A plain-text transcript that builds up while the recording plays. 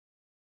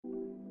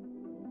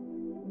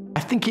I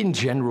think in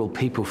general,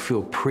 people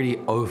feel pretty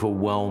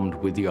overwhelmed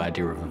with the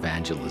idea of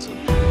evangelism.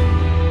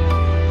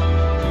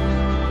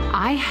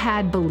 I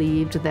had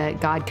believed that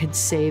God could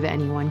save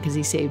anyone because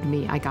he saved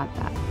me. I got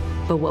that.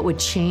 But what would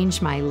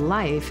change my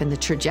life and the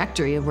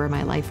trajectory of where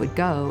my life would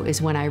go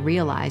is when I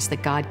realized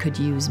that God could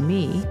use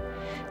me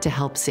to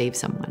help save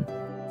someone.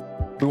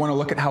 We want to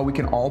look at how we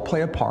can all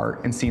play a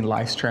part in seeing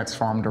lives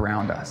transformed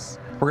around us.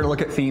 We're going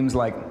to look at themes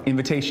like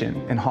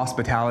invitation and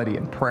hospitality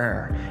and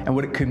prayer and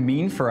what it could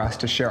mean for us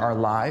to share our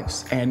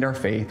lives and our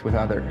faith with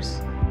others.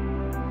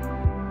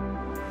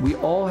 We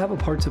all have a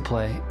part to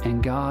play,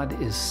 and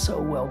God is so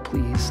well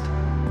pleased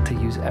to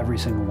use every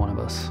single one of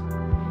us.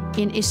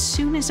 And as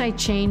soon as I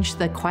change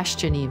the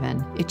question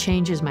even, it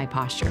changes my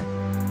posture.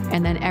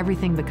 And then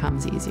everything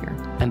becomes easier.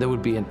 And there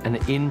would be an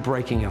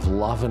inbreaking of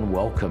love and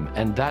welcome.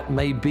 And that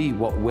may be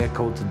what we're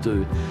called to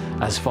do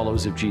as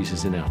followers of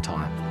Jesus in our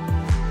time.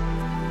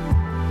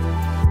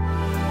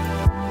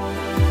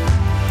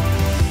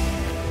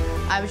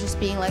 I was just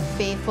being like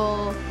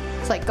faithful.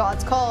 It's like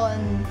God's call,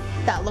 and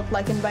that looked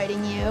like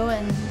inviting you,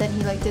 and then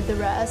he like did the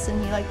rest,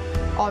 and he like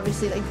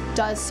obviously like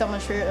does so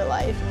much for your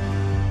life.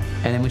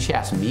 And then when she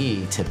asked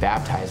me to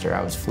baptize her,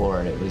 I was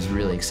floored. It was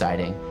really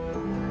exciting.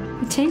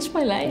 It changed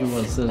my life. It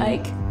was,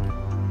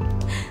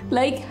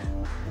 like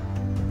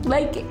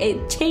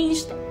it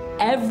changed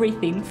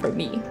everything for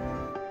me.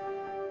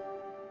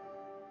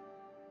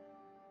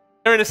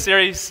 We're in a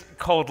series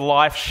called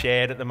Life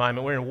Shared at the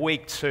moment. We're in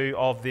week 2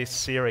 of this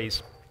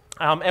series.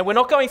 And we're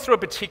not going through a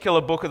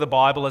particular book of the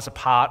Bible as a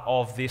part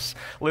of this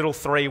little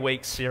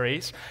 3-week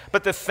series,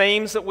 but the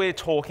themes that we're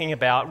talking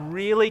about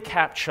really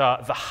capture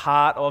the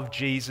heart of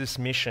Jesus'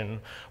 mission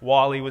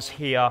while he was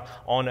here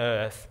on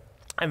earth,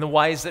 and the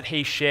ways that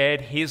he shared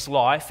his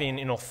life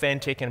in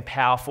authentic and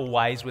powerful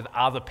ways with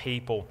other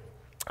people.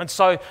 And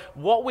so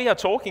what we are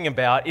talking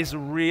about is a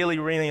really,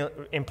 really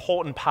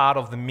important part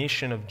of the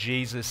mission of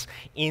Jesus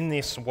in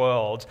this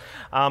world.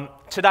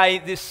 Today,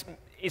 this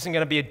isn't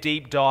going to be a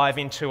deep dive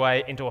into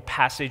a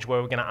passage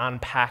where we're going to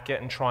unpack it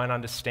and try and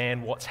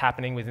understand what's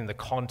happening within the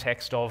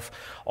context of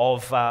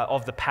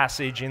the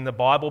passage in the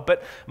Bible.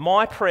 But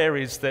my prayer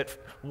is that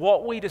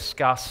what we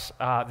discuss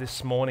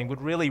this morning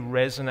would really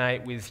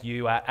resonate with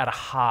you at a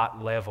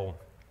heart level.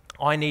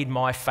 I need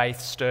my faith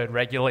stirred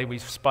regularly.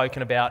 We've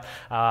spoken about,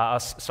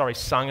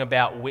 sung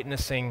about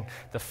witnessing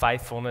the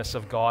faithfulness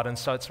of God. And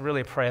so it's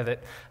really a prayer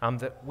that,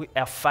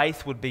 our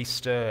faith would be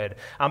stirred.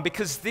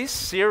 Because this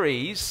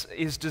series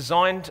is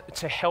designed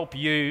to help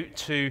you,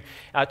 to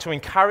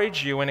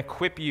encourage you and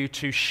equip you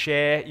to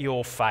share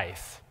your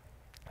faith.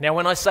 Now,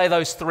 when I say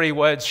those 3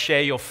 words,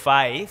 share your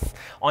faith,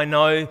 I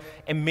know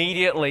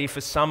immediately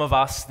for some of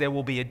us there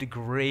will be a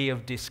degree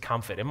of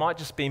discomfort. It might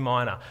just be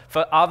minor.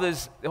 For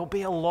others, there will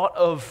be a lot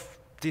of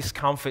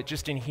discomfort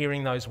just in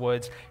hearing those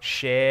words,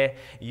 share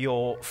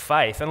your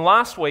faith. And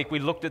last week we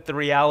looked at the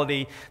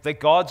reality that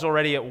God's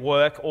already at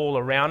work all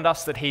around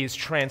us, that he is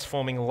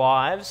transforming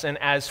lives, and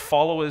as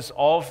followers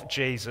of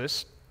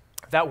Jesus,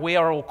 that we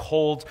are all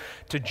called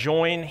to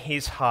join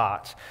his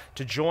heart,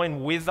 to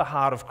join with the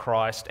heart of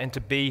Christ and to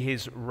be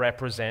his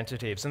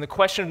representatives. And the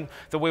question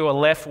that we were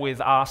left with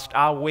asked,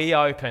 are we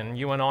open,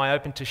 you and I,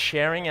 open to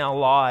sharing our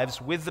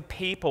lives with the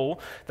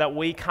people that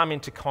we come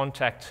into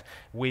contact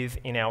with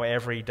in our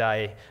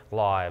everyday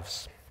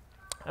lives?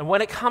 And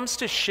when it comes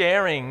to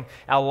sharing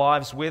our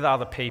lives with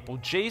other people,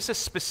 Jesus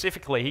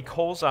specifically, he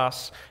calls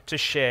us to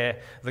share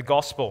the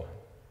gospel.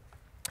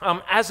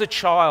 As a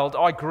child,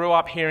 I grew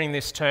up hearing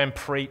this term,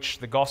 preach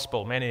the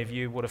gospel. Many of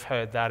you would have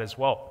heard that as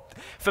well.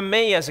 For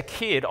me, as a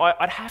kid,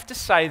 I'd have to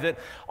say that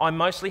I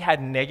mostly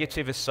had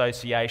negative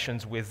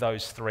associations with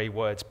those 3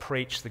 words,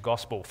 preach the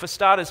gospel. For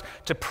starters,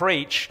 to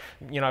preach,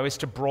 is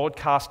to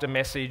broadcast a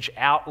message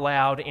out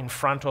loud in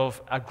front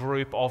of a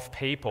group of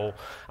people.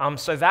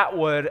 So that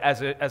word,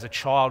 as a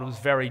child, was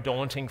very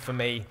daunting for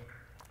me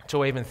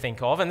to even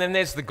think of. And then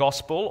there's the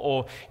gospel,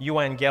 or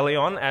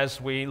euangelion,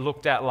 as we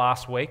looked at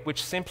last week,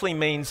 which simply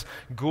means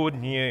good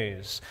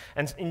news.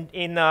 And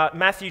in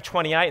Matthew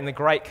 28, in the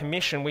Great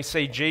Commission, we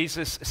see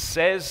Jesus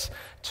says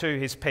to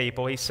his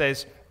people, he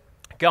says,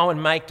 go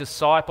and make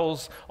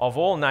disciples of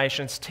all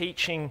nations,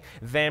 teaching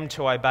them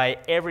to obey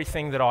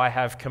everything that I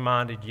have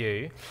commanded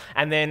you.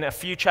 And then a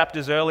few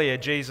chapters earlier,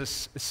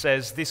 Jesus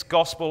says, this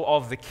gospel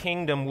of the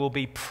kingdom will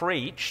be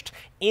preached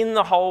in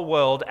the whole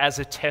world as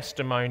a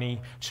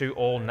testimony to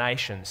all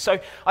nations. So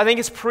I think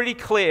it's pretty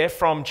clear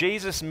from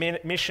Jesus'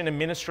 mission and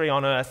ministry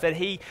on earth that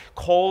he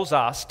calls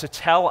us to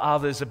tell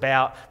others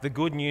about the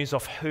good news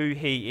of who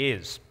he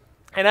is.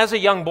 And as a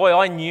young boy,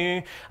 I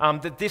knew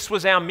that this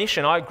was our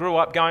mission. I grew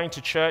up going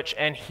to church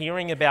and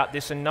hearing about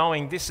this and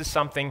knowing this is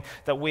something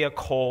that we are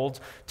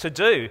called to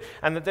do.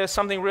 And that there's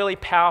something really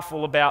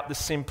powerful about the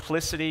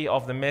simplicity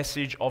of the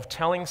message of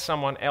telling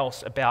someone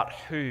else about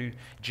who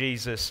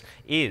Jesus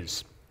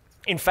is.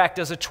 In fact,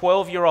 as a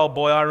 12-year-old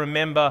boy, I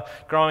remember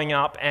growing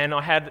up and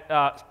I had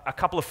a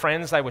couple of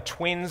friends. They were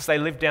twins. They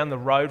lived down the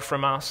road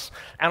from us.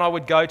 And I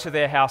would go to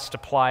their house to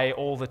play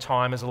all the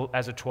time as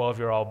a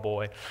 12-year-old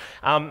boy.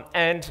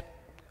 And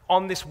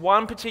on this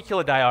one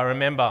particular day, I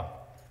remember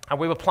And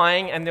we were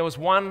playing, and there was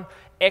one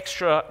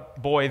extra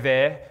boy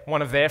there,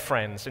 one of their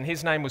friends, and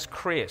his name was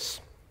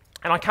Chris.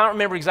 And I can't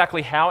remember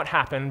exactly how it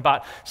happened,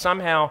 but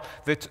somehow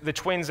the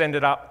twins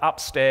ended up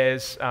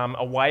upstairs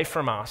away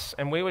from us,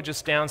 and we were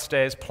just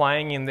downstairs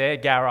playing in their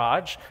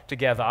garage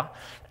together.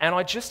 And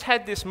I just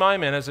had this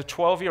moment as a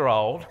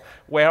 12-year-old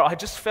where I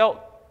just felt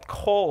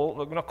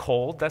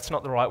called, that's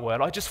not the right word,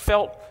 I just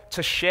felt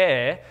to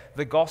share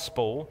the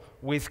gospel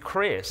with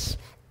Chris.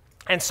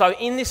 And so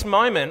in this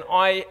moment,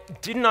 I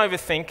didn't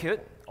overthink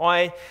it.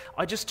 I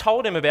just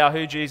told him about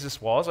who Jesus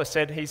was. I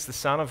said he's the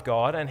Son of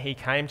God, and he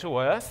came to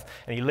earth,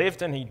 and he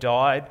lived and he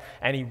died,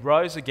 and he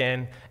rose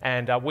again,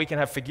 and we can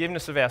have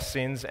forgiveness of our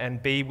sins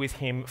and be with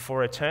him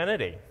for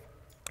eternity.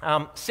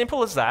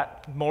 Simple as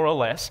that, more or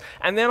less.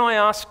 And then I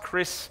asked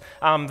Chris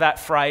that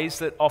phrase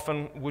that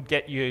often would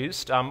get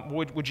used,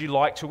 would you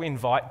like to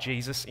invite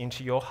Jesus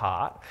into your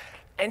heart?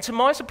 And to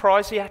my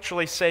surprise, he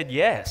actually said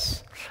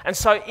yes. And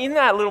so in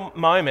that little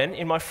moment,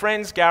 in my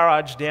friend's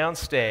garage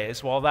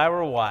downstairs, while they were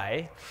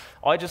away,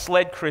 I just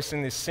led Chris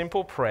in this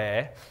simple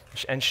prayer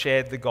and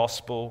shared the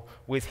gospel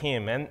with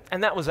him.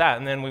 And that was that.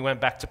 And then we went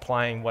back to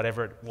playing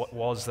whatever it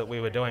was that we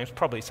were doing. It was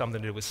probably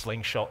something to do with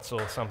slingshots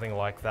or something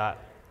like that.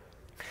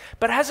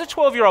 But as a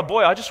 12-year-old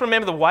boy, I just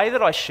remember the way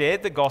that I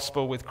shared the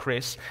gospel with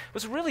Chris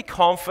was really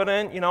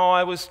confident. You know,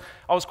 I was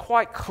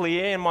quite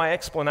clear in my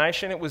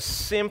explanation. It was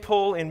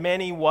simple in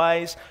many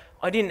ways.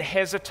 I didn't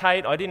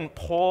hesitate. I didn't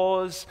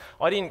pause.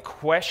 I didn't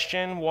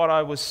question what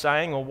I was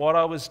saying or what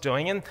I was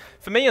doing. And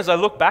for me, as I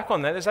look back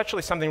on that, there's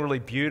actually something really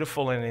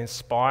beautiful and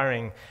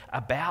inspiring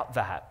about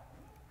that.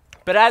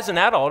 But as an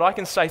adult, I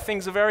can say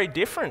things are very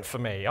different for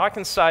me. I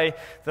can say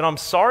that I'm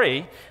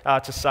sorry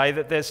to say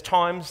that there's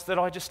times that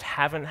I just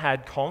haven't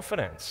had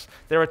confidence.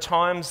 There are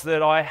times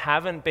that I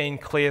haven't been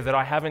clear, that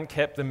I haven't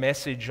kept the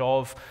message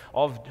of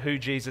who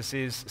Jesus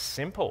is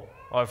simple.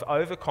 I've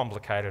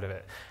overcomplicated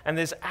it. And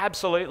there's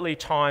absolutely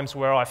times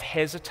where I've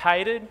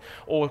hesitated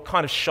or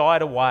kind of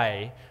shied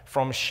away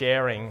from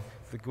sharing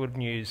the good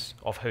news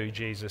of who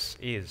Jesus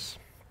is.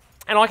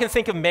 And I can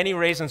think of many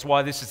reasons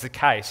why this is the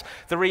case.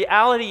 The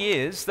reality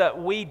is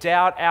that we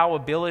doubt our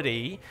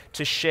ability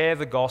to share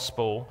the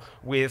gospel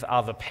with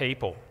other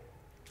people.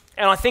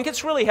 And I think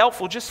it's really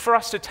helpful just for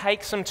us to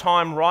take some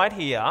time right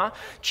here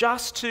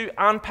just to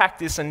unpack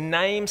this and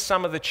name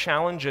some of the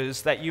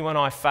challenges that you and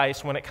I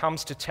face when it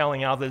comes to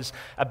telling others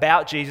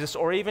about Jesus,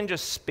 or even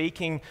just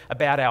speaking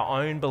about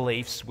our own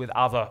beliefs with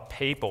other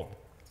people.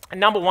 And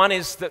number one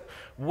is that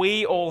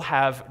we all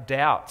have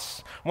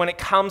doubts. When it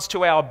comes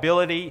to our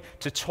ability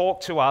to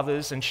talk to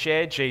others and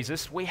share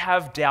Jesus, we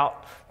have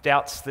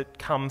doubts that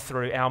come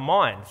through our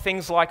mind.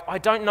 Things like, I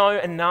don't know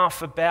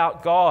enough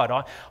about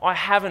God. I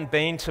haven't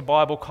been to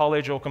Bible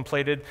college or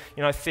completed,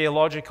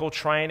 theological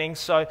training,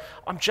 so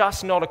I'm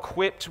just not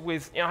equipped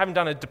with, I haven't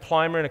done a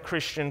diploma in a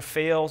Christian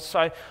field,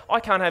 so I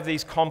can't have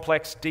these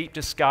complex, deep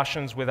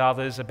discussions with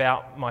others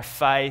about my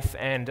faith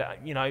and,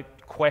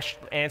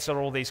 answer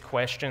all these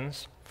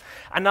questions.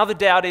 Another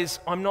doubt is,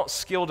 I'm not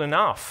skilled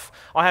enough.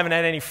 I haven't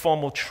had any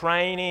formal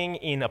training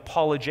in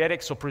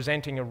apologetics or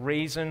presenting a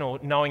reason or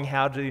knowing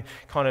how to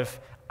kind of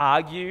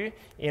argue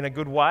in a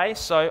good way,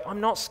 so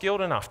I'm not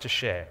skilled enough to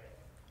share.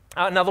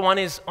 Another one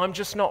is, I'm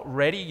just not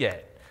ready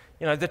yet.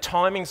 The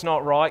timing's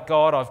not right,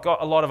 God. I've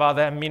got a lot of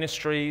other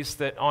ministries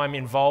that I'm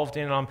involved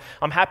in.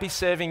 I'm happy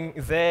serving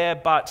there,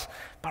 but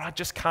I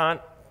just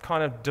can't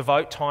kind of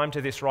devote time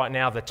to this right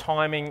now. The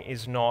timing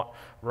is not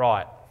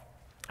right.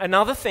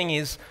 Another thing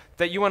is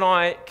that you and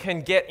I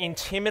can get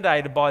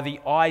intimidated by the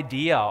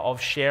idea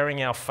of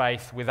sharing our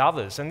faith with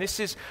others. And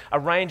this is a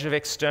range of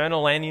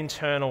external and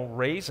internal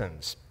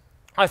reasons.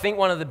 I think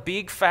one of the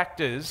big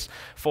factors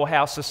for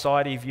how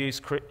society views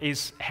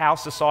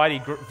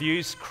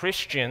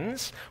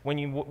Christians, when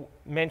you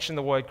mention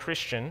the word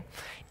Christian,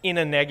 in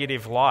a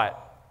negative light.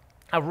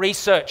 A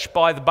research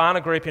by the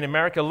Barna Group in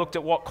America looked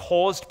at what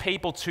caused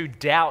people to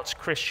doubt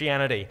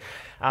Christianity.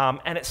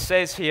 And it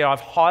says here, I've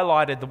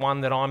highlighted the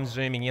one that I'm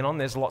zooming in on.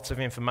 There's lots of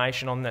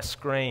information on the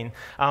screen.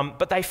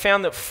 But they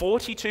found that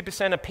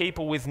 42% of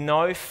people with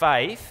no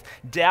faith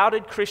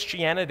doubted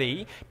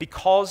Christianity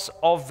because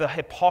of the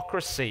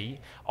hypocrisy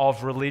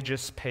of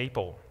religious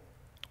people.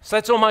 So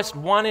that's almost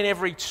 1 in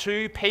every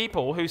 2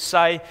 people who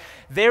say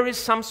there is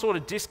some sort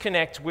of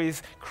disconnect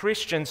with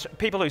Christians,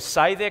 people who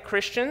say they're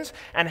Christians,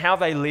 and how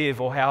they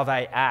live or how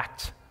they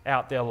act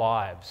out their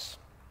lives.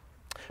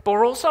 But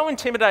we're also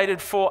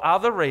intimidated for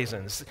other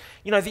reasons.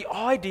 The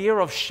idea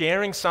of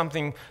sharing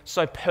something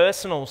so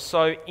personal,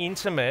 so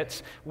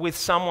intimate with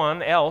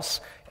someone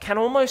else can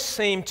almost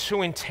seem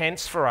too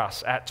intense for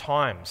us at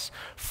times.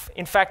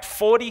 In fact,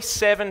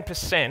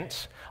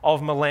 47%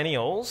 of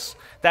millennials,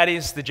 that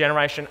is the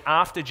generation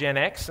after Gen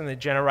X and the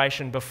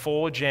generation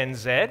before Gen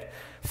Z,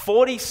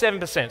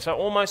 47%, so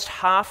almost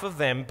half of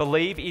them,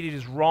 believe it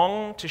is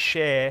wrong to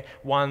share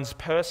one's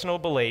personal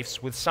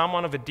beliefs with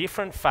someone of a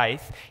different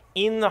faith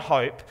in the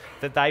hope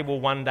that they will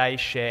one day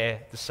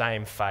share the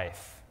same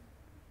faith.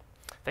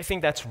 They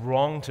think that's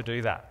wrong to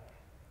do that.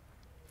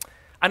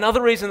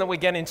 Another reason that we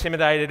get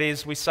intimidated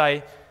is we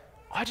say,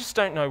 I just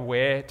don't know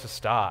where to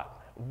start.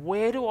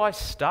 where do I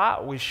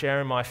start with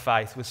sharing my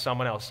faith with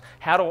someone else?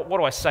 What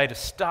do I say to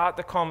start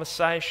the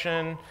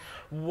conversation?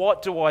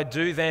 What do I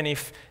do then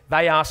if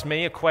they ask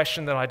me a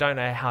question that I don't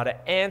know how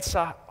to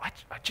answer? I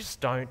just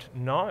don't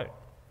know.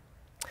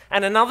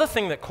 And another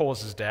thing that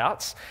causes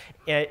doubts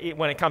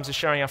when it comes to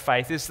sharing our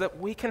faith is that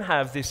we can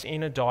have this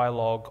inner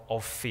dialogue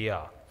of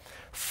fear.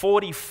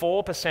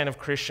 44% of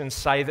Christians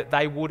say that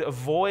they would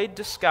avoid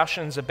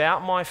discussions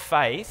about my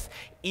faith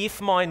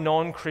if my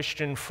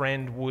non-Christian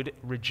friend would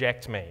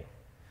reject me.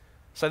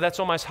 So that's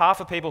almost half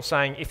of people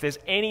saying, if there's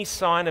any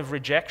sign of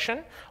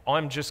rejection,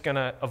 I'm just going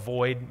to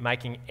avoid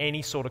making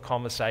any sort of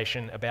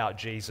conversation about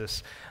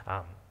Jesus.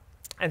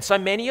 And so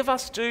many of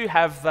us do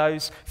have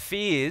those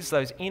fears,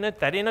 that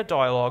inner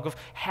dialogue of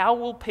how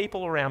will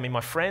people around me,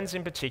 my friends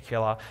in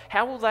particular,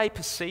 how will they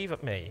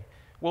perceive me?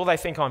 Will they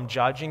think I'm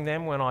judging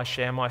them when I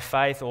share my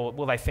faith? Or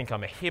will they think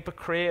I'm a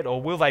hypocrite?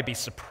 Or will they be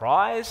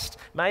surprised,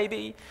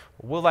 maybe?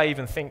 Will they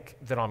even think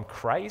that I'm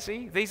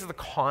crazy? These are the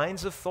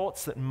kinds of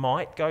thoughts that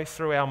might go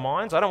through our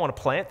minds. I don't want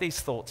to plant these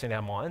thoughts in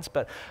our minds,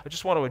 but I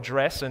just want to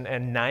address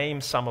and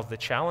name some of the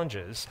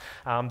challenges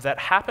that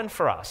happen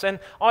for us. And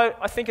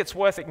I think it's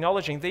worth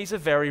acknowledging these are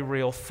very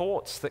real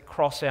thoughts that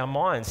cross our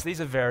minds. These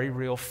are very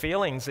real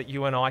feelings that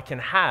you and I can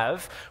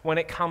have when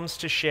it comes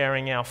to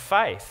sharing our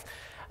faith.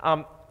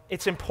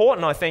 It's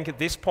important, I think, at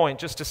this point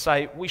just to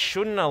say we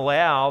shouldn't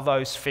allow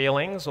those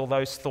feelings or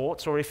those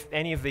thoughts, or if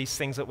any of these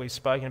things that we've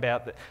spoken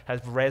about that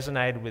has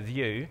resonated with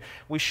you,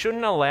 we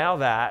shouldn't allow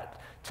that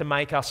to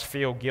make us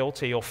feel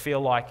guilty or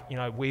feel like,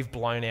 we've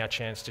blown our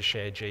chance to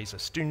share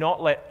Jesus. Do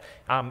not let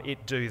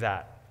it do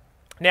that.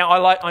 Now,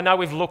 I know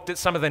we've looked at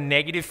some of the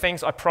negative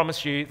things. I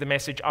promise you the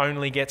message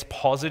only gets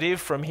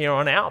positive from here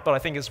on out, but I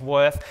think it's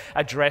worth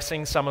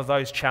addressing some of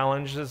those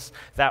challenges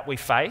that we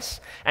face.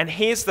 And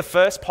here's the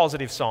first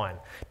positive sign,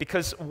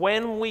 because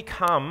when it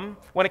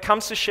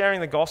comes to sharing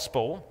the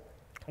gospel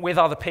with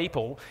other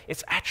people,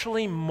 it's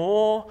actually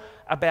more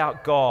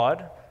about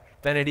God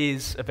than it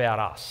is about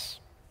us.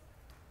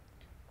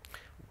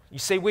 You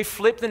see, we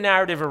flip the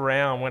narrative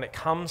around when it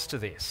comes to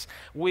this.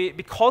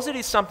 Because it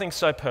is something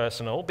so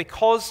personal,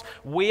 because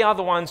we are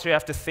the ones who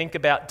have to think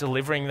about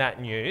delivering that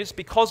news,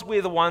 because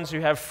we're the ones who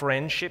have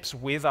friendships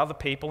with other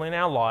people in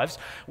our lives,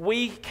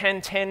 we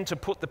can tend to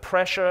put the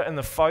pressure and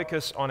the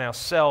focus on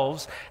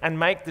ourselves and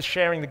make the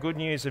sharing the good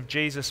news of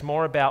Jesus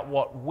more about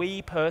what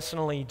we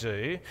personally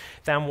do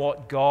than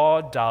what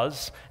God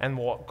does and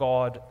what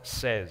God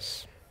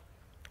says.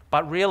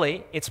 But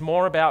really, it's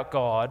more about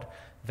God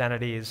than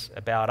it is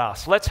about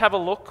us. Let's have a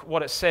look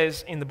what it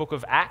says in the book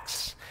of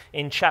Acts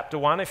in chapter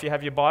 1. If you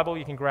have your Bible,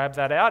 you can grab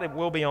that out. It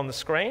will be on the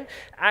screen.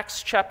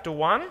 Acts chapter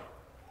 1,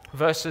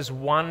 verses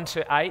 1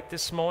 to 8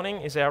 this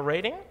morning is our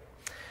reading.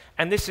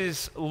 And this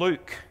is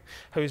Luke,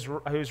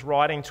 who's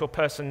writing to a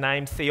person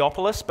named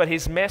Theophilus, but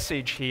his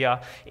message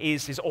here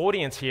his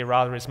audience here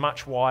is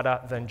much wider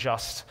than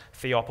just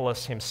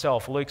Theophilus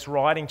himself. Luke's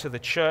writing to the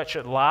church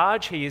at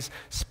large. He is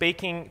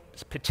speaking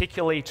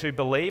particularly to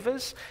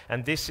believers,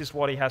 and this is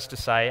what he has to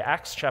say,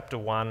 Acts chapter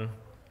 1,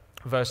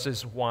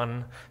 verses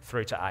 1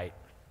 through to 8.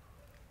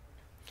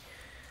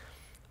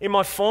 In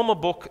my former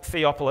book,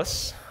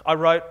 Theophilus, I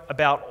wrote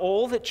about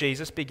all that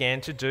Jesus began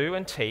to do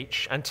and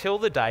teach until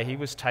the day he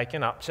was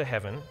taken up to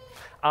heaven,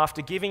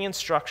 after giving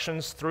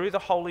instructions through the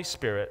Holy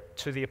Spirit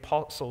to the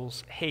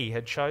apostles he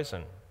had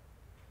chosen.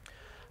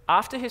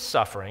 After his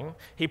suffering,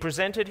 he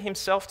presented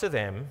himself to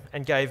them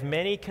and gave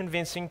many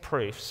convincing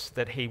proofs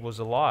that he was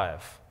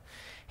alive.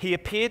 He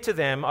appeared to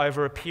them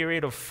over a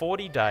period of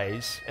 40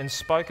 days and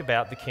spoke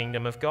about the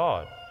kingdom of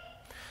God.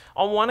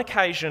 On one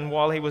occasion,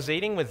 while he was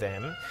eating with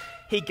them,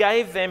 he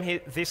gave them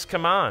this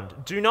command: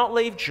 "Do not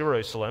leave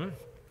Jerusalem,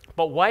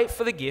 but wait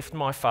for the gift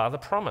my Father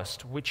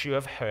promised, which you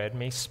have heard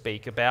me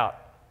speak about.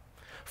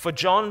 For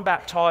John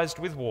baptized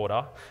with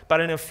water, but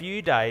in a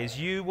few days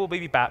you will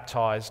be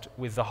baptized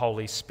with the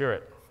Holy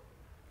Spirit."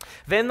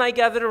 Then they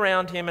gathered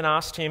around him and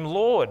asked him,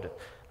 "Lord,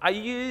 are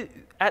you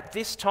at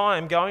this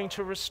time going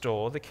to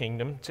restore the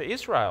kingdom to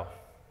Israel?"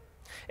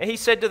 And he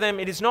said to them,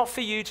 "It is not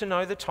for you to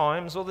know the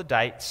times or the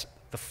dates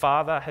the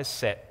Father has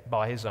set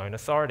by his own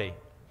authority.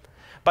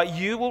 But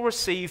you will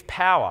receive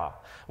power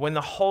when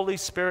the Holy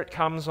Spirit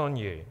comes on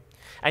you,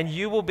 and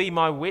you will be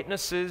my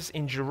witnesses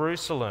in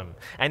Jerusalem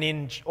and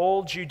in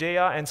all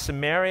Judea and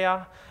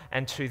Samaria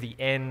and to the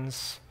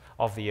ends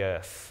of the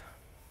earth."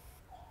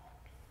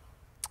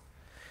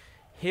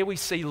 Here we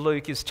see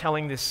Luke is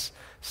telling this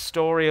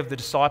story of the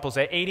disciples.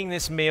 They're eating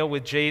this meal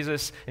with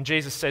Jesus, and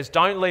Jesus says,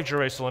 "Don't leave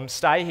Jerusalem,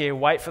 stay here,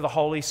 wait for the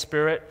Holy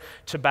Spirit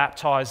to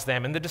baptize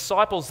them." And the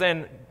disciples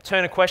then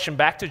turn a question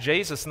back to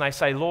Jesus and they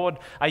say, "Lord,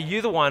 are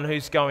you the one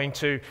who's going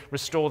to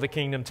restore the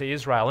kingdom to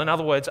Israel?" In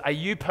other words, are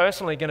you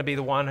personally going to be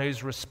the one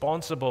who's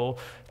responsible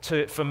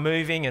for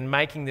moving and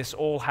making this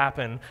all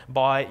happen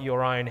by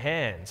your own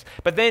hands?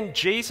 But then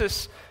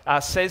Jesus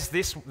says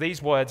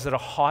these words that are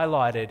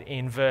highlighted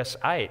in verse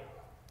 8.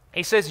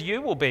 He says,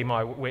 you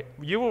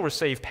will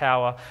receive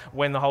power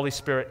when the Holy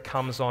Spirit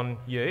comes on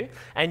you,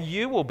 and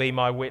you will be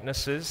my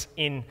witnesses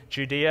in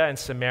Judea and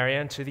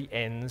Samaria and to the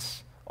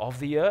ends of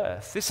the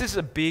earth. This is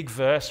a big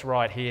verse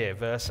right here,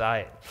 verse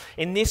 8.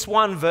 In this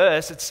one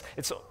verse,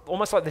 it's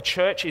almost like the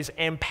church is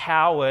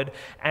empowered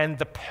and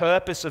the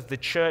purpose of the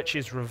church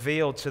is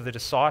revealed to the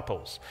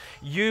disciples.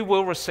 You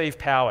will receive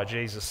power,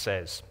 Jesus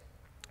says.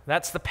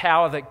 That's the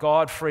power that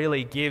God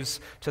freely gives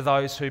to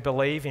those who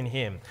believe in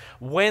him.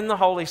 When the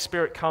Holy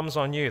Spirit comes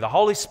on you, the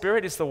Holy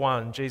Spirit is the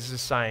one, Jesus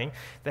is saying,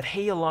 that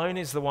he alone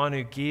is the one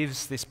who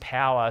gives this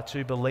power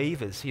to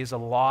believers. He is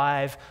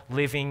alive,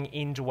 living,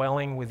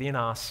 indwelling within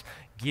us,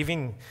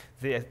 giving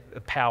the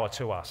power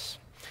to us.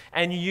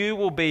 And you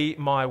will be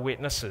my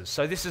witnesses.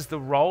 So this is the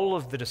role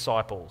of the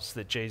disciples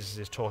that Jesus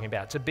is talking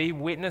about, to be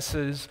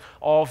witnesses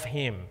of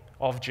him,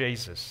 of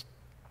Jesus.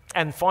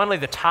 And finally,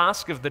 the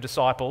task of the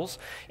disciples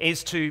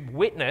is to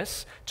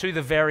witness to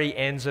the very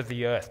ends of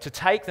the earth, to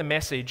take the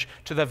message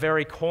to the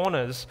very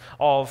corners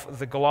of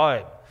the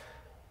globe.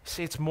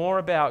 See, it's more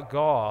about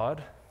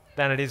God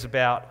than it is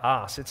about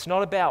us. It's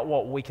not about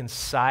what we can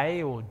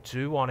say or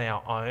do on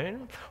our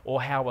own,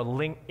 or how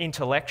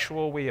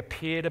intellectual we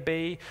appear to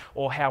be,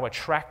 or how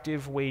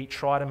attractive we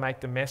try to make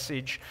the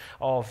message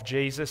of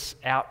Jesus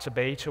out to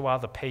be to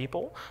other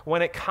people.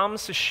 When it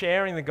comes to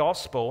sharing the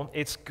gospel,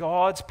 it's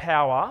God's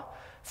power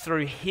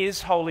through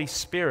his Holy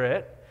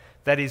Spirit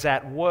that is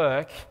at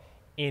work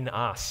in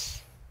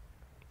us.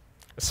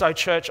 So,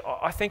 church,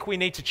 I think we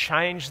need to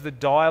change the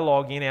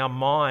dialogue in our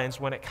minds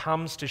when it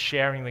comes to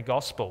sharing the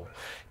gospel.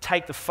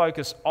 Take the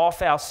focus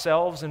off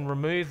ourselves and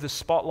remove the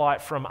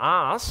spotlight from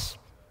us.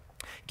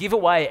 Give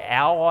away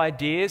our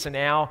ideas and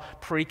our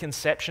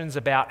preconceptions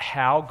about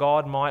how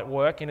God might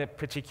work in a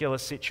particular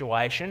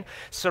situation.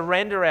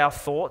 Surrender our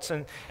thoughts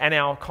and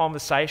our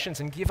conversations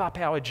and give up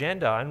our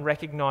agenda and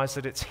recognize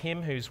that it's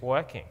him who's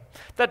working.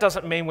 That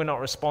doesn't mean we're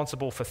not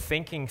responsible for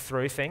thinking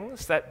through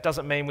things. That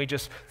doesn't mean we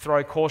just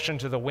throw caution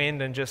to the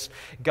wind and just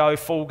go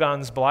full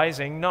guns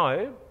blazing.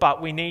 No,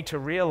 but we need to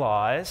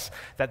realize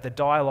that the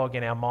dialogue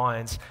in our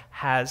minds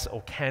has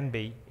or can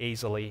be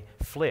easily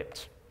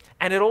flipped.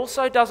 And it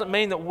also doesn't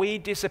mean that we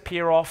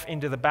disappear off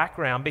into the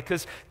background,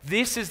 because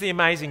this is the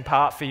amazing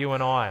part for you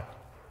and I,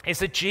 is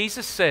that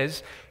Jesus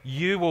says,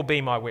 you will be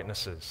my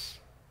witnesses.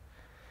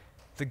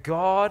 The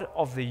God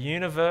of the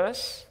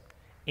universe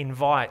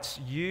invites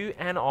you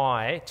and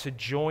I to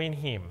join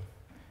him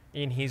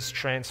in his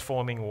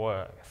transforming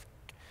work.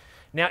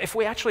 Now, if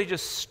we actually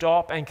just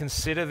stop and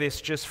consider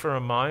this just for a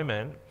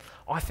moment,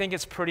 I think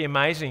it's pretty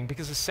amazing,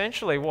 because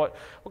essentially what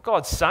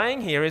God's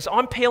saying here is,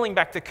 I'm peeling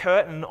back the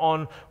curtain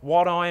on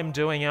what I am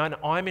doing, and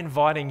I'm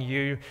inviting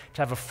you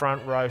to have a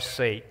front row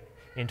seat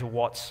into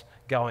what's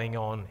going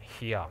on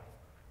here.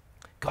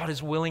 God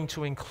is willing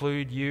to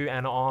include you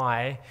and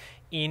I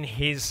in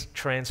his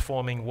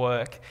transforming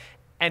work,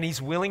 and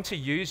he's willing to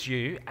use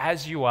you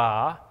as you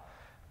are,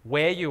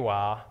 where you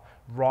are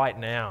right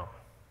now.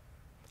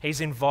 He's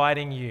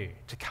inviting you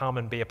to come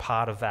and be a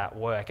part of that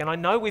work. And I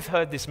know we've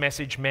heard this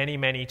message many,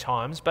 many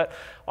times, but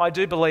I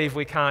do believe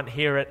we can't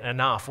hear it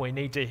enough. We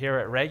need to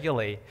hear it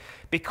regularly,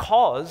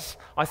 because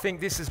I think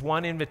this is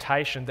one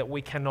invitation that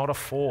we cannot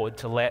afford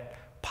to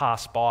let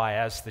pass by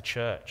as the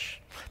church.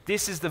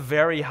 This is the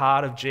very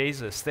heart of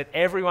Jesus, that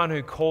everyone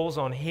who calls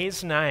on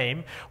his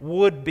name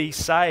would be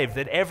saved,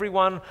 that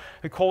everyone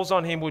who calls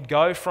on him would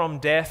go from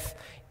death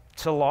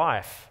to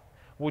life,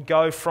 would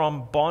go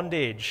from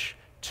bondage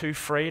to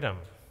freedom,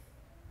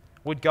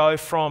 would go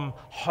from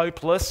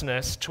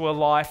hopelessness to a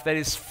life that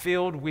is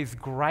filled with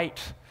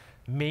great,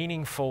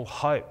 meaningful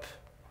hope.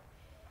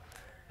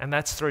 And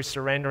that's through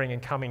surrendering and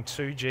coming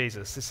to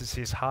Jesus. This is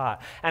his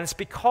heart. And it's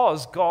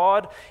because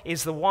God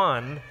is the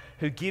one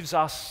who gives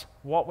us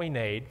what we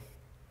need,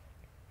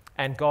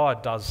 and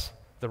God does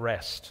the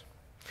rest.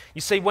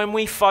 You see, when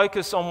we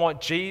focus on what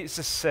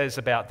Jesus says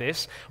about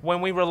this,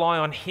 when we rely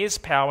on his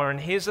power and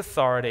his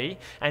authority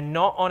and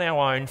not on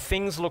our own,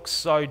 things look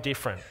so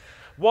different.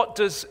 What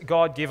does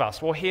God give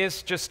us? Well,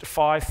 here's just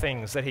 5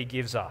 things that he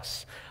gives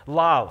us.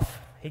 Love.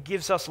 He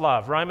gives us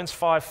love. Romans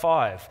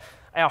 5:5.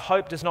 Our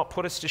hope does not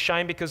put us to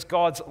shame, because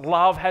God's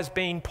love has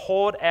been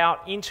poured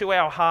out into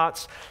our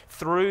hearts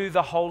through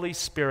the Holy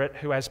Spirit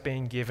who has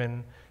been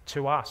given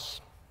to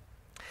us.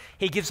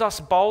 He gives us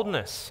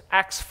boldness.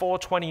 Acts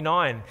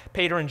 4:29.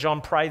 Peter and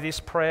John pray this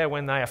prayer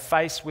when they are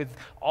faced with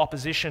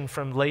opposition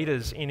from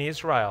leaders in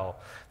Israel.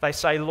 They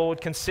say, Lord,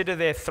 consider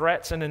their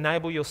threats and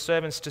enable your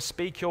servants to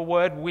speak your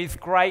word with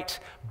great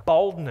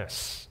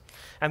boldness.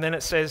 And then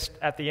it says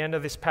at the end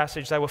of this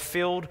passage, they were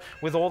filled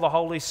with all the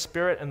Holy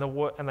Spirit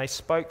and they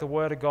spoke the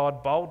word of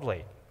God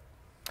boldly.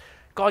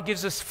 God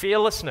gives us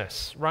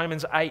fearlessness.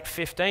 Romans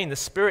 8:15. The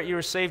Spirit you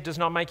received does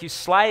not make you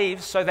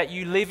slaves so that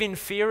you live in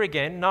fear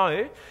again.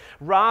 No,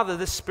 rather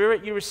the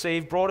Spirit you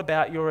received brought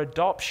about your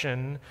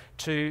adoption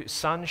to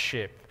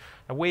sonship.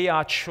 And we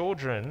are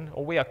children,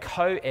 or we are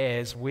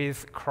co-heirs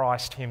with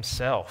Christ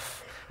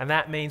himself. And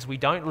that means we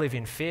don't live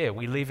in fear.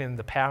 We live in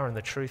the power and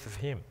the truth of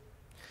him.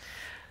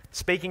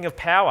 Speaking of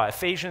power,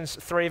 Ephesians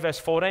 3 verse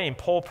 14,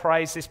 Paul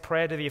prays this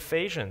prayer to the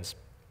Ephesians.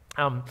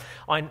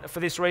 For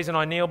this reason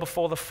I kneel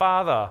before the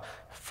Father,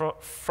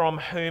 from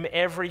whom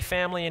every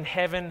family in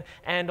heaven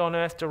and on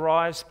earth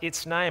derives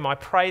its name. I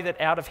pray that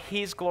out of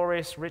his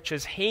glorious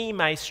riches he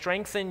may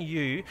strengthen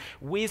you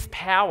with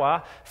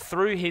power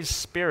through his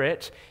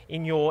Spirit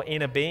in your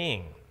inner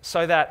being,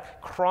 so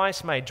that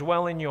Christ may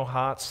dwell in your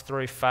hearts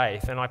through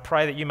faith. And I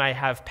pray that you may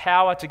have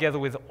power together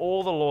with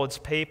all the Lord's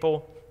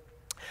people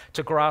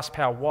to grasp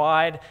how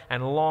wide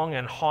and long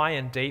and high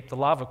and deep the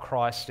love of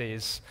Christ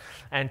is,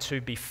 and to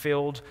be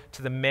filled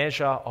to the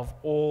measure of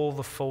all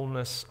the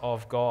fullness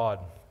of God.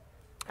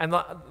 And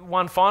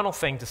one final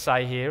thing to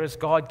say here is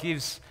God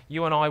gives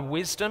you and I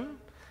wisdom,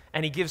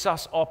 and he gives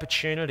us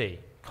opportunity.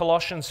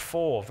 Colossians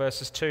 4,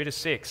 verses 2 to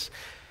 6.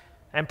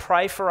 And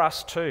pray for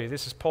us too,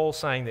 this is Paul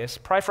saying this,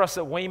 pray for us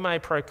that we may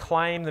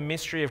proclaim the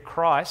mystery of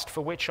Christ,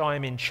 for which I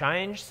am in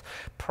chains.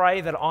 Pray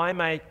that I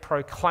may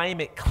proclaim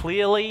it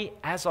clearly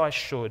as I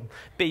should.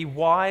 Be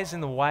wise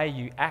in the way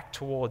you act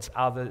towards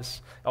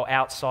others or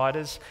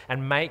outsiders,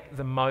 and make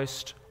the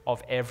most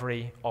of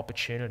every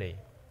opportunity.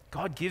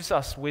 God gives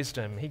us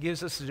wisdom. He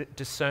gives us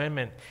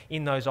discernment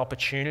in those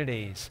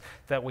opportunities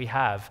that we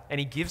have. And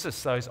he gives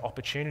us those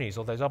opportunities,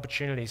 or those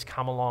opportunities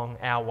come along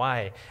our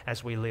way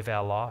as we live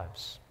our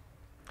lives.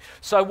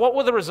 So what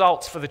were the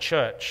results for the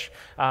church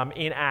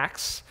in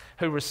Acts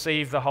who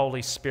received the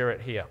Holy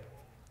Spirit here?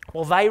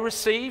 Well, they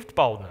received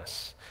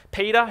boldness.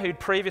 Peter, who'd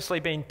previously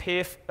been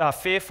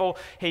fearful,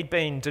 he'd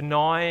been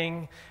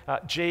denying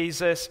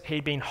Jesus,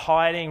 he'd been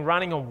hiding,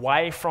 running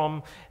away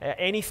from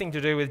anything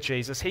to do with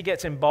Jesus. He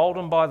gets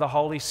emboldened by the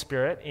Holy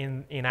Spirit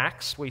in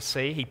Acts, we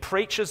see. He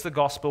preaches the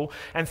gospel,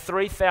 and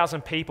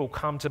 3,000 people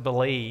come to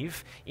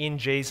believe in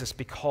Jesus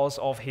because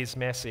of his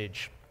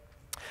message.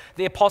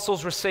 The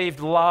apostles received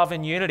love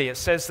and unity. It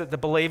says that the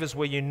believers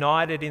were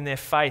united in their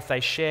faith. They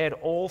shared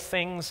all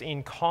things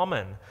in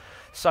common.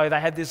 So they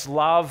had this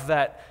love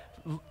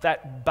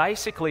that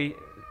basically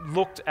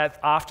looked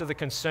after the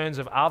concerns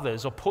of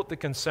others, or put the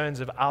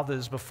concerns of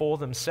others before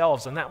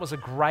themselves. And that was a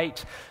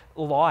great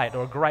light,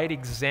 or a great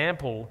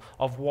example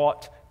of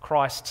what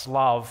Christ's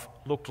love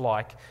looked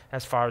like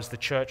as far as the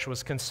church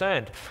was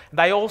concerned.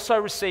 They also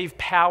received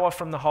power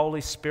from the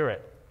Holy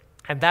Spirit.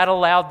 And that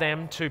allowed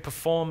them to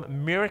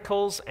perform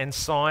miracles and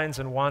signs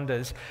and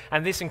wonders.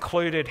 And this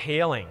included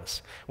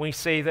healings. We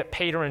see that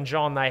Peter and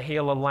John, they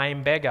heal a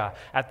lame beggar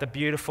at the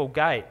beautiful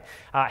gate.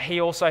 He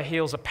also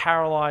heals a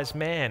paralyzed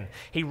man.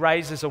 He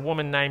raises a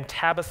woman named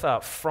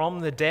Tabitha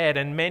from the dead.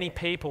 And many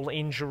people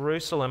in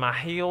Jerusalem are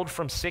healed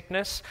from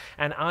sickness,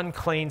 and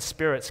unclean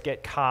spirits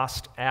get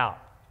cast out.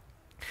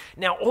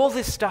 Now, all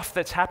this stuff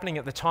that's happening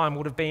at the time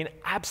would have been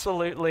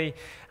absolutely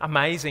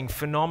amazing,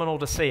 phenomenal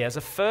to see. As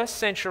a first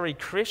century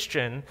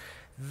Christian,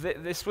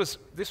 this was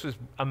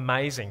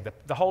amazing.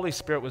 The Holy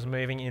Spirit was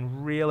moving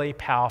in really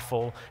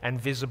powerful and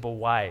visible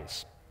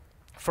ways.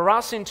 For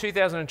us in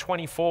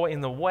 2024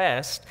 in the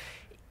West,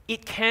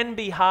 it can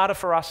be harder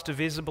for us to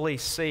visibly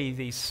see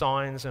these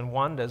signs and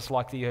wonders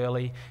like the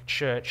early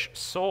church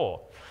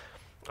saw.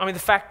 I mean,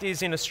 the fact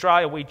is, in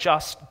Australia, we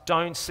just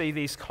don't see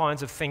these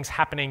kinds of things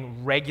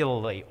happening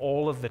regularly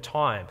all of the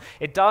time.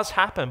 It does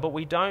happen, but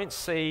we don't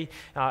see,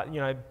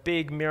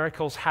 big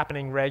miracles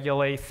happening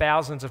regularly,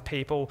 thousands of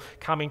people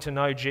coming to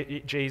know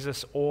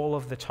Jesus all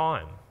of the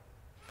time.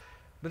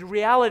 But the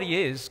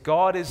reality is,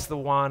 God is the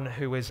one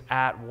who is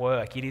at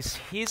work. It is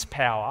his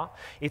power,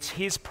 it's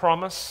his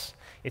promise,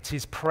 it's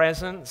his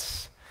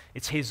presence,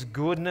 it's his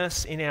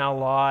goodness in our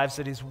lives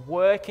that is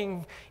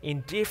working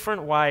in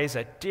different ways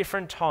at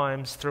different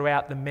times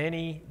throughout the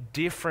many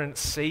different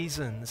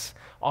seasons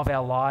of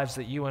our lives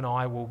that you and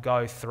I will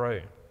go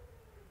through.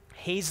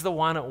 He's the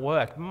one at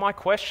work. My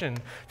question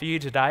for you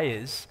today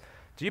is,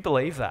 do you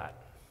believe that?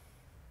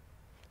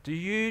 Do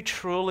you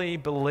truly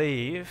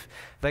believe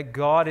that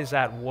God is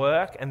at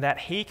work and that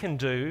he can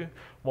do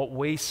what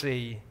we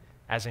see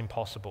as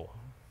impossible?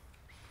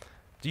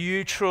 Do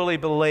you truly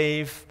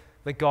believe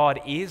that God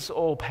is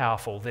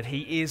all-powerful, that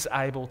he is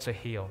able to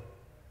heal?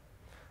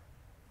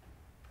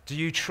 Do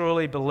you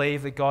truly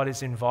believe that God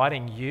is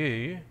inviting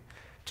you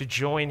to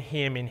join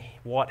him in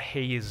what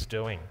he is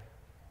doing?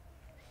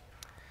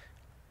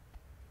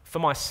 For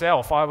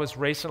myself, I was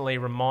recently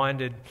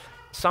reminded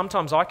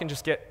sometimes I can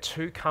just get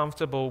too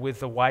comfortable with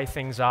the way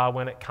things are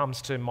when it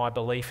comes to my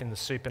belief in the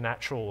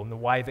supernatural and the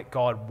way that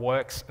God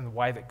works and the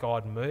way that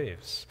God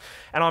moves.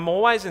 And I'm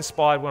always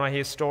inspired when I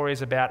hear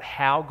stories about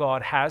how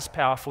God has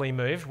powerfully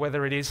moved,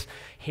 whether it is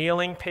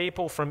healing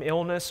people from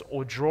illness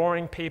or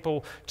drawing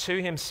people to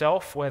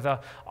himself, whether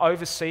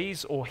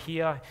overseas or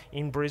here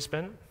in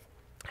Brisbane.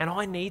 And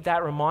I need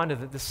that reminder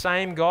that the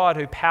same God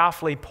who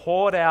powerfully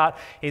poured out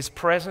his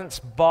presence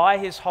by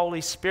his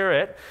Holy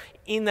Spirit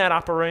in that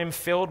upper room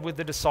filled with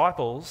the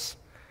disciples,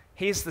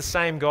 he's the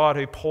same God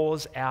who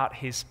pours out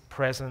his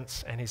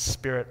presence and his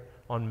Spirit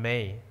on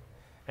me.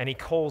 And he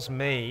calls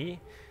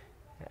me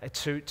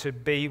to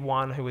be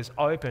one who is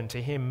open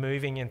to him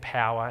moving in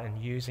power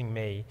and using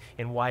me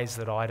in ways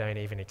that I don't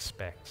even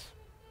expect.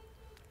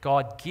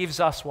 God gives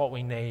us what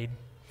we need.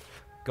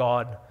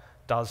 God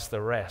does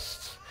the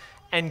rest.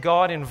 And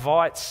God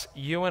invites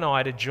you and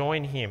I to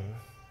join him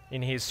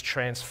in his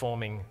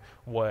transforming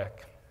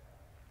work.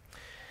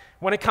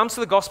 When it comes to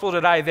the gospel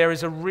today, there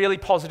is a really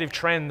positive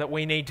trend that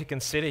we need to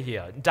consider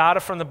here. Data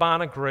from the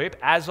Barna Group,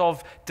 as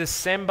of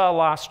December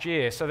last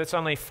year, so that's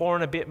only 4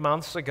 and a bit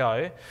months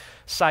ago,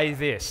 say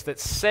this, that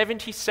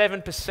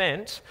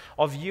 77%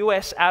 of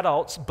US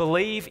adults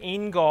believe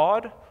in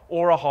God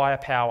or a higher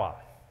power.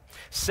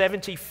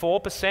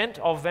 74%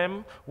 of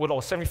them would,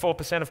 or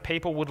 74% of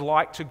people would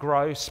like to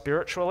grow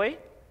spiritually.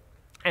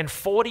 And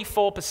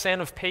 44%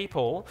 of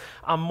people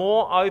are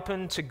more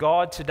open to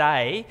God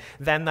today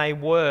than they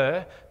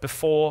were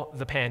before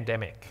the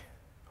pandemic.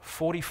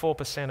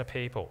 44% of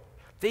people.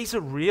 These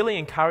are really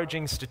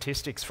encouraging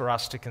statistics for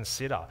us to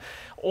consider.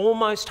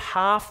 Almost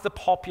half the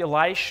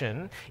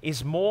population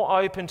is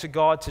more open to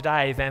God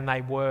today than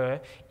they were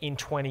in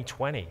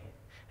 2020.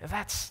 Now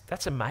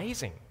that's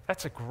amazing.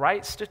 That's a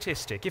great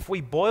statistic. If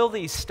we boil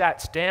these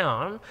stats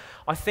down,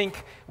 I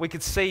think we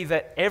could see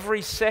that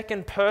every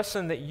second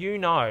person that you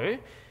know,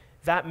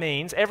 that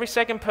means every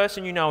second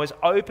person you know is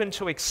open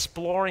to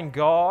exploring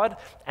God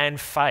and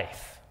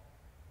faith.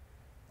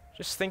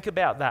 Just think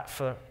about that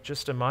for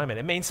just a moment.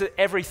 It means that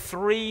every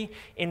 3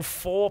 in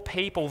 4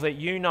 people that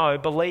you know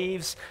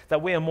believes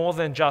that we are more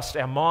than just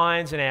our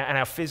minds and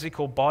our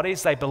physical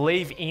bodies. They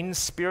believe in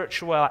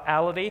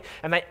spirituality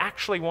and they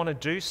actually want to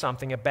do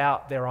something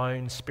about their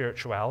own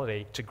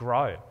spirituality to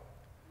grow.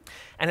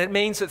 And it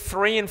means that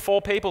 3 in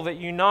 4 people that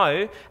you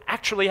know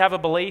actually have a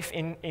belief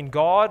in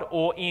God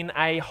or in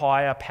a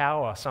higher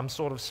power, some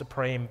sort of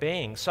supreme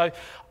being. So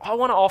I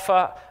want to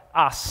offer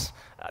us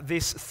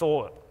this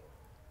thought.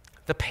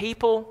 The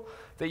people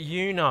that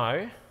you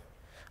know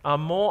are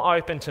more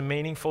open to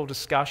meaningful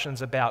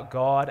discussions about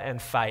God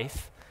and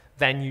faith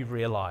than you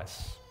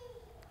realize.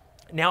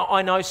 Now,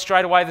 I know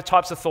straight away the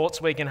types of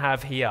thoughts we can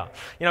have here.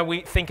 You know,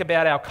 we think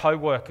about our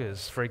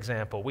co-workers, for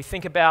example. We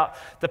think about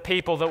the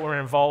people that we're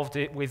involved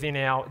within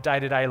our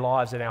day-to-day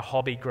lives and our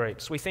hobby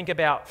groups. We think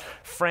about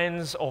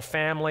friends or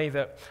family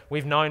that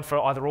we've known for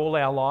either all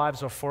our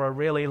lives or for a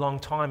really long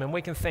time, and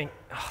we can think,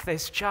 oh,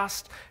 there's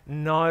just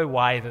no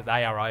way that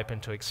they are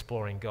open to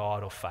exploring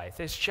God or faith.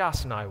 There's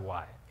just no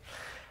way.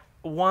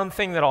 One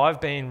thing that I've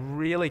been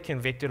really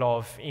convicted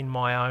of in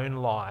my own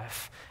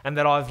life and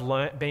that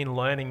I've been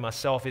learning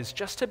myself is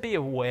just to be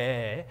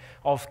aware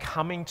of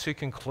coming to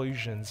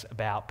conclusions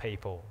about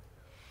people.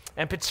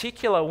 And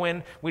particular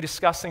when we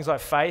discuss things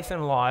like faith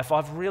and life,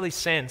 I've really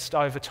sensed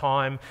over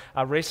time,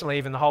 recently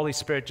even the Holy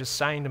Spirit just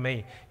saying to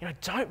me, you know,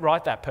 don't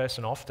write that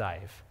person off,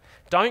 Dave.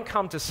 Don't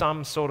come to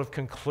some sort of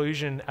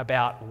conclusion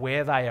about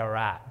where they are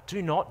at.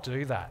 Do not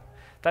do that.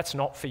 That's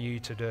not for you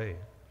to do.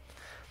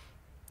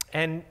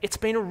 And it's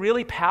been a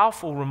really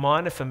powerful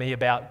reminder for me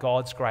about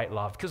God's great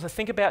love, because I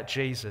think about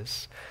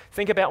Jesus,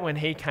 think about when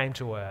he came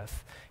to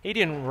earth. He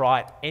didn't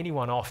write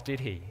anyone off,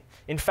 did he?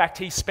 In fact,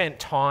 he spent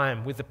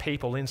time with the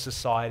people in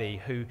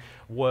society who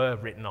were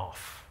written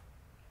off.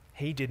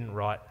 He didn't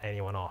write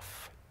anyone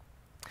off.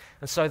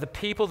 And so the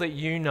people that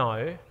you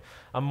know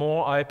are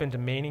more open to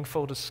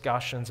meaningful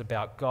discussions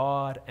about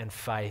God and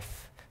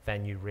faith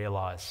than you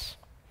realize.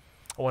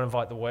 I want to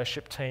invite the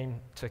worship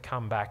team to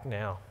come back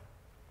now.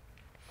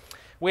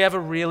 We have a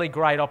really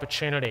great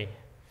opportunity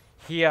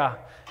here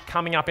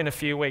coming up in a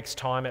few weeks'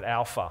 time at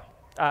Alpha.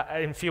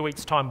 In a few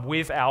weeks' time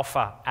with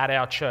Alpha at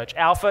our church.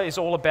 Alpha is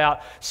all about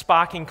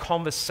sparking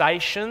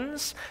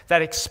conversations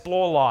that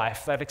explore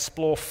life, that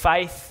explore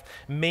faith,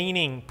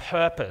 meaning,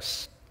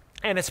 purpose.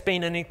 And it's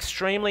been an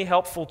extremely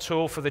helpful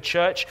tool for the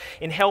church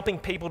in helping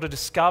people to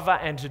discover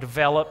and to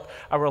develop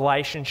a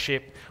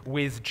relationship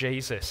with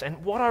Jesus.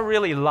 And what I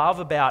really love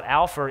about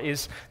Alpha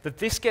is that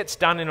this gets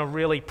done in a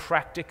really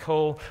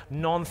practical,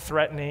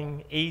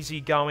 non-threatening,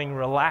 easygoing,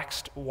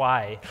 relaxed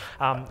way.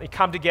 You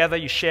come together,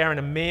 you share in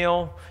a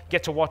meal,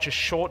 get to watch a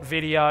short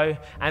video,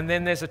 and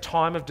then there's a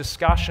time of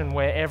discussion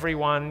where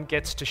everyone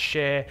gets to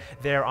share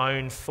their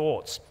own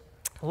thoughts.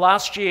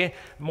 Last year,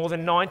 more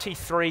than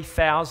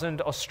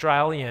 93,000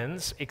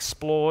 Australians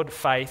explored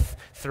faith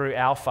through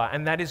Alpha,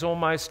 and that is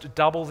almost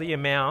double the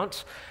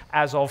amount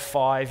as of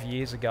 5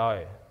 years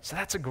ago. So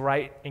that's a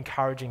great,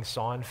 encouraging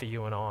sign for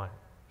you and I.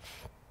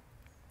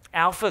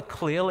 Alpha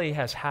clearly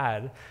has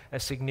had a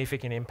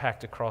significant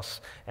impact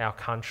across our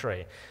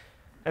country.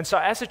 And so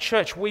as a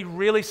church, we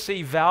really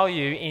see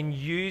value in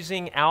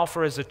using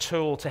Alpha as a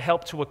tool to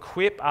help to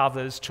equip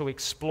others to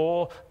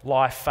explore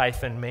life,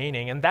 faith, and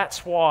meaning. And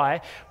that's why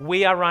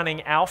we are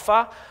running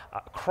Alpha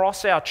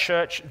across our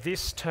church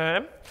this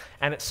term,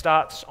 and it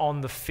starts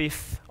on the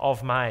 5th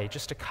of May,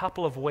 just a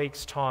couple of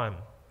weeks' time.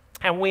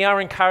 And we are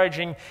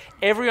encouraging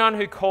everyone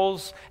who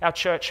calls our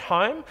church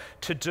home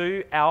to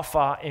do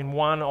Alpha in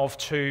one of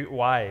 2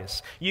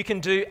 ways. You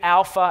can do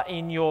Alpha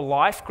in your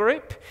life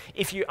group.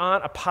 If you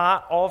aren't a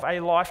part of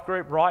a life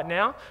group right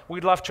now,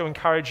 we'd love to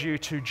encourage you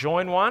to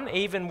join one,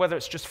 even whether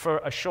it's just for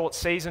a short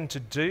season to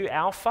do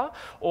Alpha,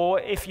 or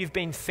if you've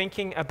been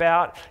thinking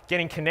about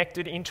getting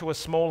connected into a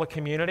smaller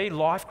community,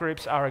 life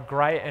groups are a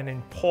great and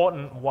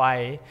important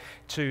way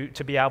to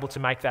be able to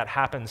make that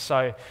happen.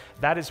 So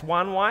that is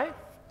one way.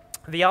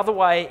 The other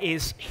way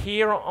is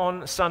here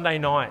on Sunday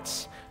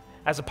nights.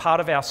 as a part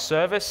of our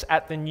service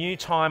at the new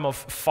time of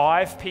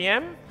 5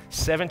 p.m.,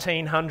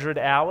 1700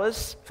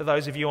 hours, for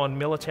those of you on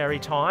military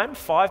time,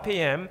 5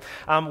 p.m.,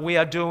 we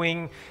are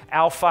doing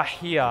Alpha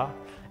here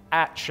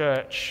at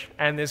church,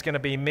 and there's going to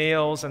be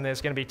meals and there's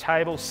going to be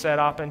tables set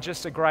up, and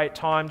just a great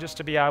time just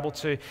to be able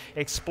to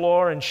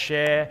explore and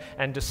share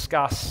and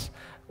discuss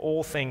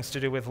all things to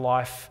do with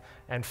life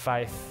and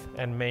faith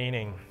and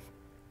meaning.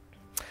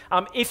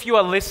 If you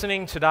are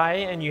listening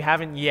today and you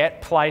haven't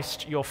yet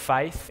placed your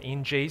faith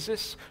in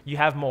Jesus, you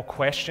have more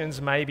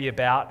questions maybe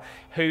about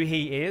who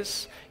he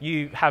is,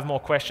 you have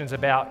more questions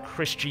about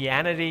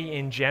Christianity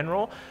in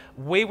general,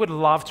 we would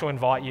love to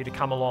invite you to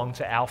come along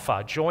to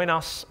Alpha. Join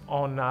us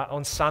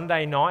on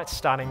Sunday night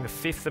starting the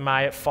 5th of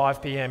May at 5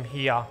 p.m.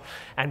 here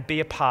and be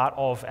a part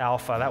of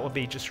Alpha. That would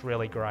be just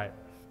really great.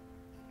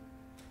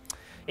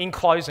 In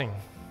closing,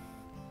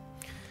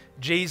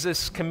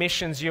 Jesus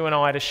commissions you and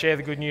I to share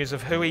the good news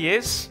of who he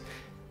is.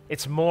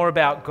 It's more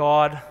about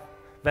God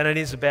than it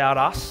is about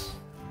us.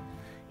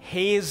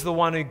 He is the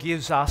one who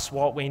gives us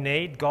what we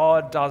need.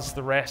 God does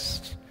the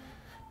rest.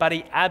 But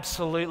he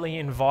absolutely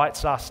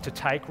invites us to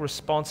take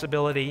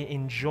responsibility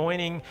in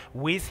joining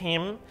with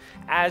him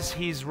as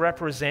his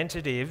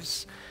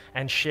representatives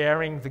and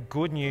sharing the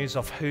good news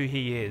of who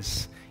he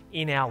is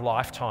in our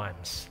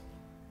lifetimes.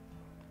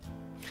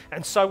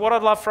 And so what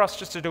I'd love for us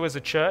just to do as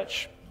a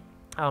church,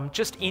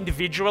 just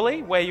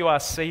individually, where you are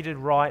seated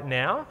right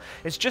now,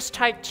 is just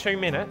take 2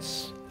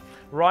 minutes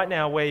right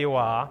now where you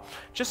are,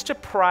 just to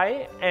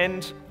pray,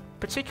 and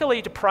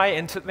particularly to pray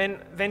and to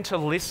then to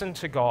listen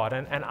to God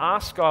and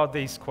ask God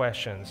these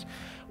questions.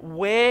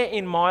 Where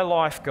in my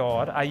life,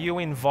 God, are you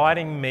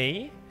inviting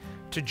me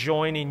to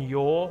join in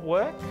your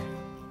work?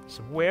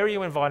 So where are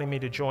you inviting me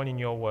to join in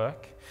your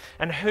work?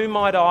 And who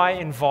might I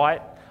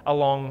invite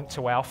along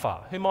to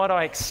Alpha? Who might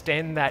I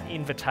extend that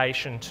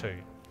invitation to?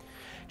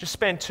 Just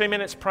spend 2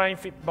 minutes praying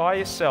by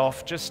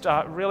yourself. Just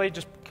really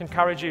just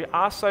encourage you,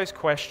 ask those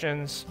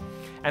questions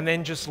and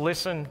then just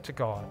listen to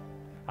God.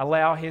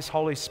 Allow his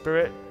Holy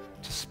Spirit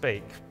to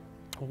speak.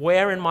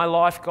 Where in my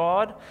life,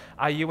 God,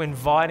 are you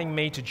inviting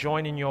me to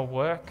join in your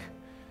work?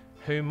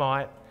 Who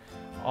might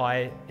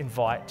I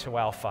invite to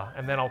Alpha?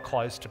 And then I'll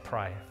close to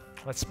pray.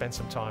 Let's spend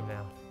some time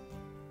now.